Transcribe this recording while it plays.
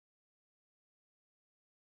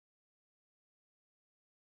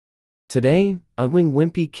Today, I'm doing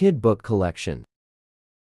Wimpy Kid Book Collection.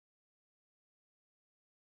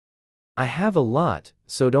 I have a lot,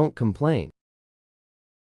 so don't complain.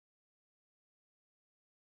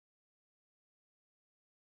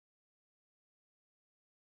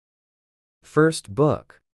 First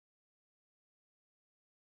book.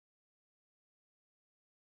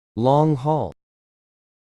 Long Haul.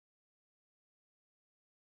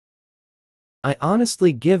 I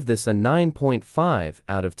honestly give this a 9.5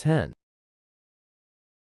 out of 10.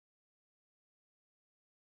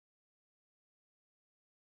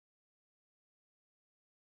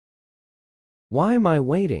 Why am I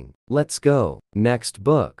waiting? Let's go. Next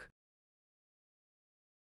book.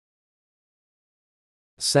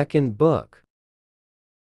 Second book.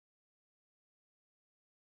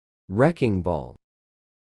 Wrecking Ball.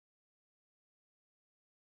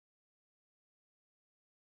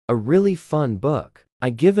 A really fun book. I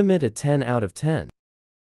give it a 10 out of 10.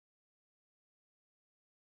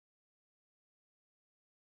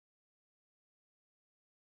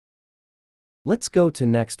 Let's go to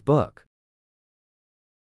next book.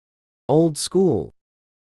 Old School.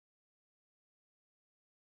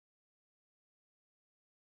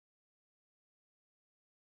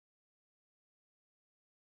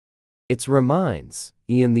 It reminds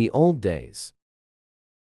me in the old days.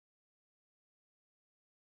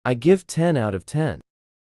 I give 10 out of 10.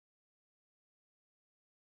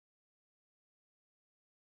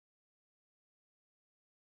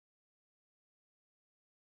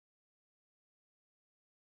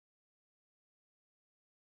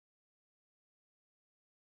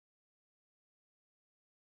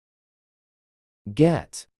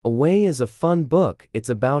 Get Away is a fun book. It's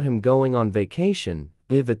about him going on vacation.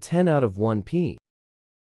 Give a 10 out of 1p.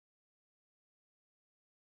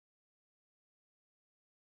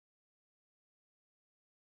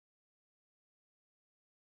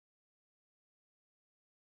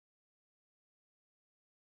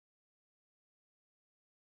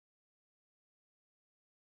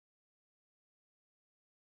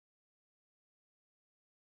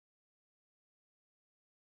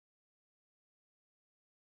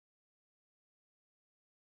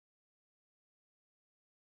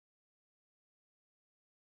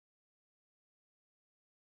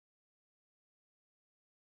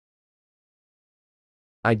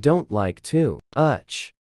 I don't like to.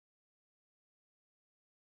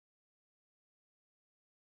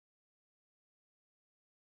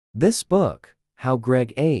 This book, How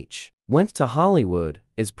Greg H. Went to Hollywood,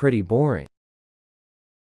 is pretty boring.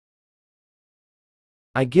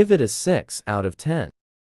 I give it a 6 out of 10.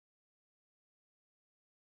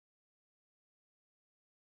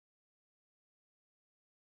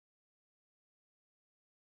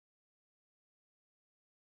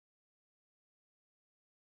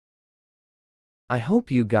 I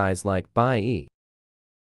hope you guys like Bye.